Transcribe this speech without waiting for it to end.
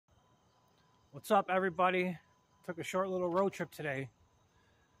What's up, everybody? Took a short little road trip today.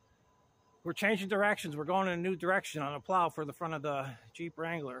 We're changing directions. We're going in a new direction on a plow for the front of the Jeep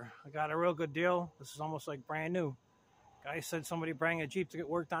Wrangler. I got a real good deal. This is almost like brand new. Guy said somebody bring a Jeep to get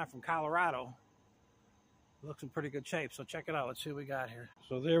worked on from Colorado. It looks in pretty good shape, so check it out. Let's see what we got here.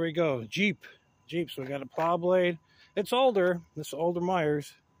 So there we go, Jeep. So we got a plow blade. It's older. This is older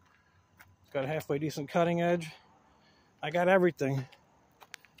Myers. It's got a halfway decent cutting edge. I got everything.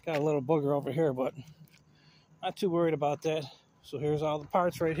 Got a little booger over here, but not too worried about that. So here's all the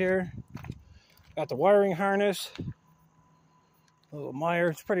parts right here. Got the wiring harness. A little Meyer.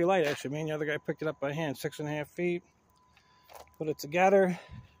 It's pretty light, actually. Me and the other guy picked it up by hand, 6.5 feet. Put it together.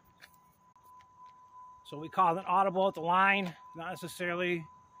 So we call it audible at the line. Not necessarily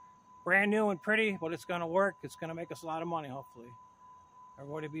brand new and pretty, but it's going to work. It's going to make us a lot of money, hopefully.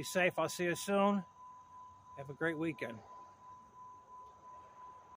 Everybody be safe. I'll see you soon. Have a great weekend.